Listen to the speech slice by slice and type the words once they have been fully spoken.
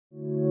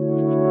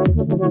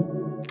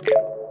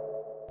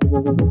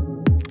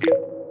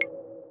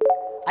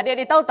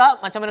Adik-adik tahu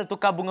tak macam mana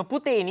tukar bunga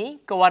putih ini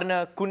ke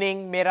warna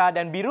kuning, merah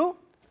dan biru?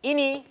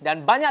 Ini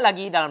dan banyak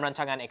lagi dalam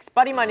rancangan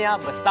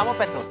EKSPERIMANIA bersama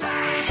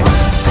Petrosains.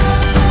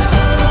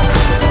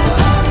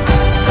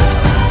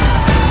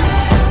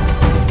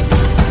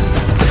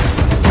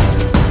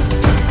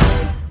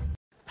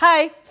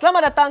 Hai,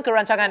 selamat datang ke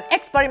rancangan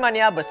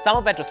EKSPERIMANIA bersama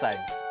Petrosains.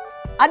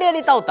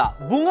 Adik-adik tahu tak,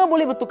 bunga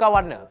boleh bertukar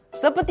warna?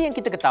 Seperti yang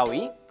kita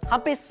ketahui,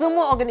 hampir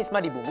semua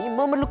organisma di bumi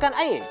memerlukan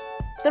air,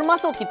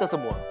 termasuk kita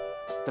semua.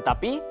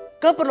 Tetapi,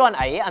 keperluan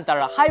air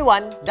antara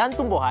haiwan dan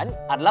tumbuhan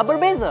adalah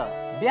berbeza.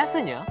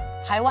 Biasanya,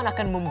 haiwan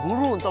akan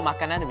memburu untuk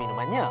makanan dan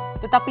minumannya,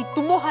 tetapi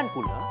tumbuhan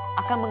pula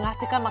akan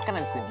menghasilkan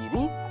makanan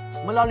sendiri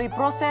melalui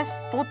proses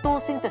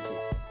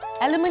fotosintesis.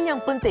 Elemen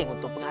yang penting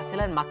untuk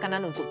penghasilan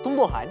makanan untuk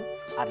tumbuhan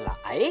adalah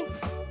air,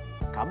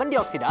 karbon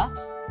dioksida,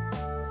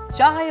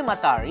 cahaya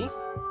matahari,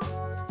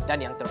 dan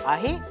yang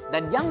terakhir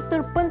dan yang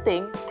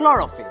terpenting,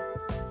 klorofil.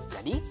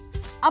 Jadi,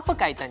 apa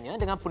kaitannya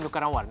dengan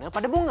penukaran warna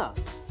pada bunga?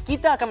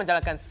 Kita akan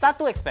menjalankan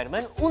satu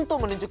eksperimen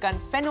untuk menunjukkan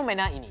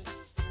fenomena ini.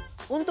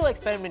 Untuk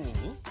eksperimen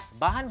ini,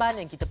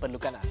 bahan-bahan yang kita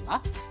perlukan adalah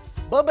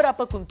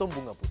beberapa kuntum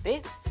bunga putih,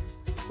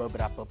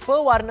 beberapa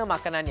pewarna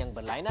makanan yang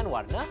berlainan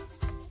warna,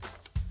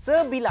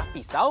 sebilah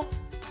pisau,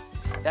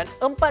 dan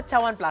 4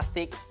 cawan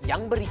plastik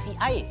yang berisi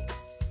air.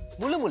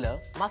 Mula-mula,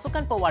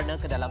 masukkan pewarna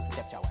ke dalam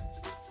setiap cawan.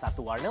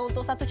 Satu warna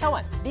untuk satu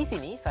cawan. Di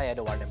sini, saya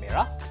ada warna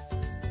merah,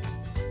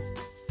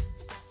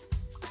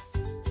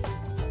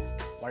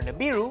 warna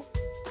biru,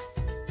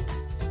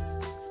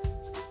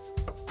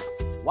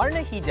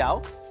 warna hijau,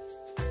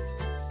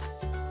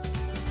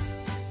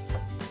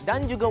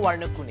 dan juga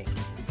warna kuning.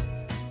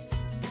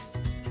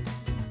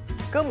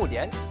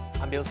 Kemudian,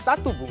 ambil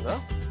satu bunga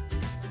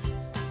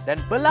dan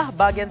belah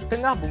bahagian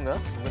tengah bunga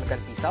menggunakan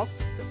pisau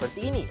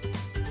seperti ini.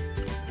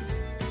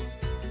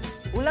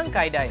 Ulang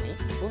kaedah ini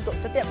untuk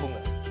setiap bunga.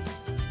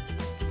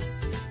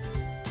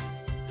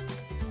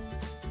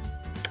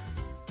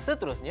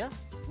 Seterusnya,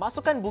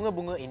 masukkan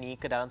bunga-bunga ini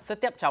ke dalam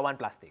setiap cawan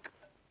plastik.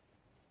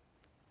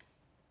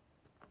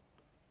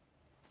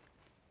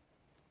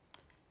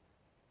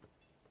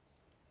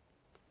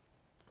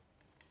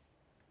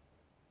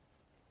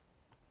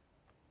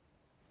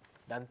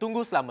 Dan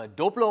tunggu selama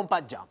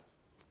 24 jam.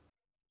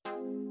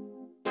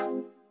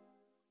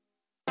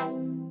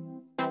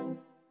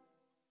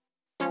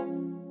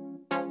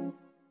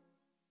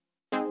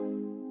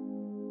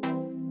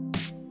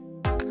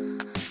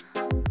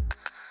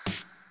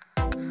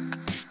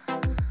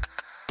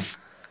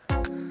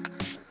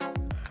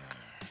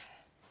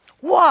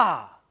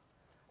 Wah!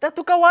 Dah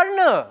tukar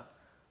warna.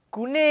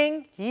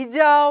 Kuning,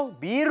 hijau,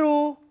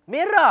 biru,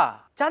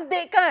 merah.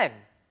 Cantik kan?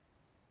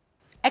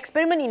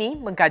 Eksperimen ini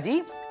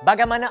mengkaji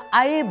bagaimana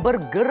air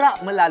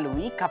bergerak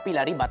melalui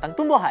kapilari batang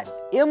tumbuhan.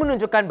 Ia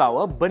menunjukkan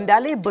bahawa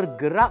bendalih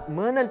bergerak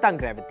menentang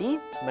graviti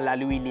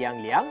melalui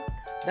liang-liang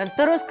dan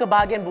terus ke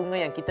bahagian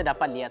bunga yang kita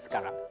dapat lihat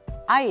sekarang.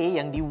 Air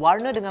yang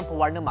diwarna dengan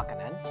pewarna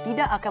makanan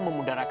tidak akan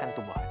memudaratkan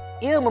tumbuhan.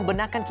 Ia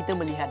membenarkan kita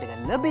melihat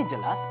dengan lebih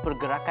jelas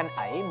pergerakan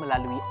air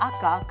melalui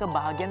akar ke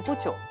bahagian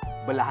pucuk.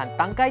 Belahan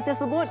tangkai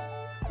tersebut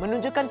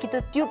menunjukkan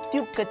kita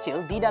tiub-tiub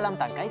kecil di dalam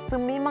tangkai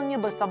sememangnya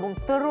bersambung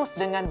terus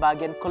dengan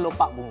bahagian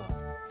kelopak bunga.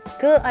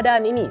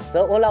 Keadaan ini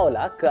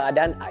seolah-olah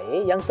keadaan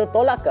air yang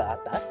tertolak ke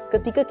atas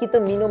ketika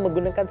kita minum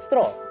menggunakan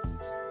straw.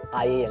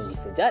 Air yang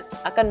disejat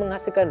akan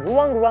menghasilkan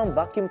ruang-ruang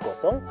vakum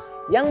kosong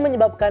yang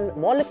menyebabkan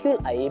molekul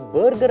air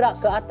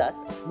bergerak ke atas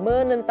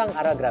menentang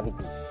arah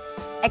graviti.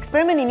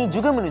 Eksperimen ini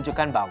juga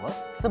menunjukkan bahawa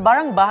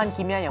sebarang bahan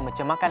kimia yang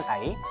mencemarkan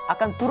air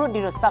akan turut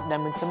diresap dan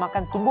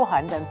mencemarkan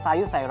tumbuhan dan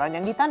sayur-sayuran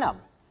yang ditanam.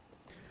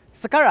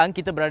 Sekarang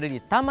kita berada di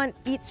Taman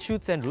Eat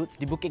Shoots and Roots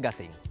di Bukit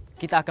Gasing.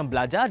 Kita akan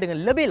belajar dengan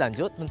lebih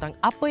lanjut tentang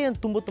apa yang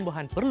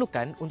tumbuh-tumbuhan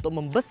perlukan untuk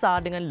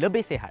membesar dengan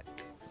lebih sihat.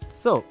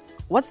 So,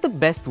 what's the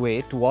best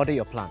way to water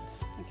your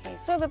plants? Okay,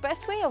 so the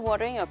best way of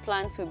watering your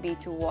plants would be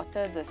to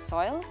water the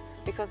soil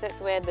because that's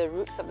where the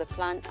roots of the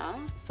plant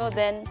are. So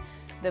then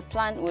the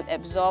plant would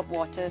absorb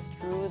water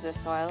through the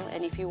soil,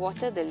 and if you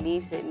water the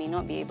leaves, it may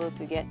not be able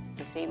to get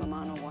the same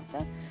amount of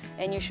water.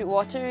 And you should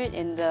water it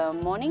in the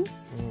morning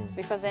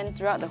because then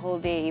throughout the whole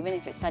day, even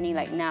if it's sunny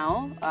like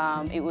now,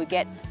 it will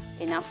get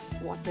enough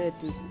water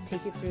to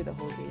take it through the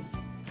whole day.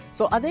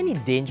 So, are there any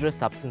dangerous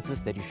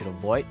substances that you should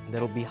avoid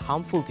that will be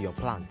harmful to your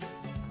plants?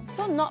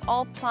 So not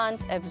all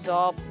plants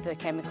absorb the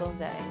chemicals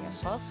that are in your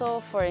soil.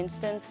 So for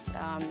instance,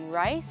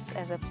 rice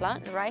as a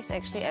plant, rice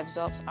actually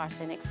absorbs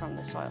arsenic from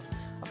the soil.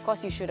 Of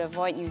course, you should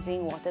avoid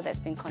using water that's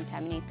been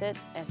contaminated.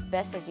 As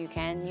best as you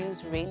can,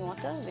 use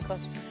rainwater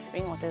because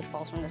rainwater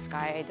falls from the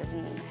sky. It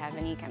doesn't have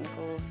any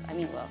chemicals,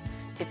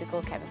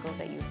 typical chemicals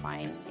that you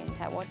find in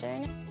tap water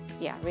in it.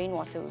 Yeah,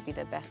 rainwater would be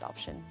the best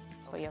option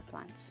for your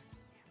plants.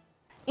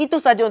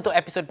 Itu saja untuk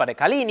episod pada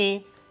kali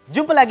ini.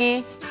 Jumpa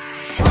lagi!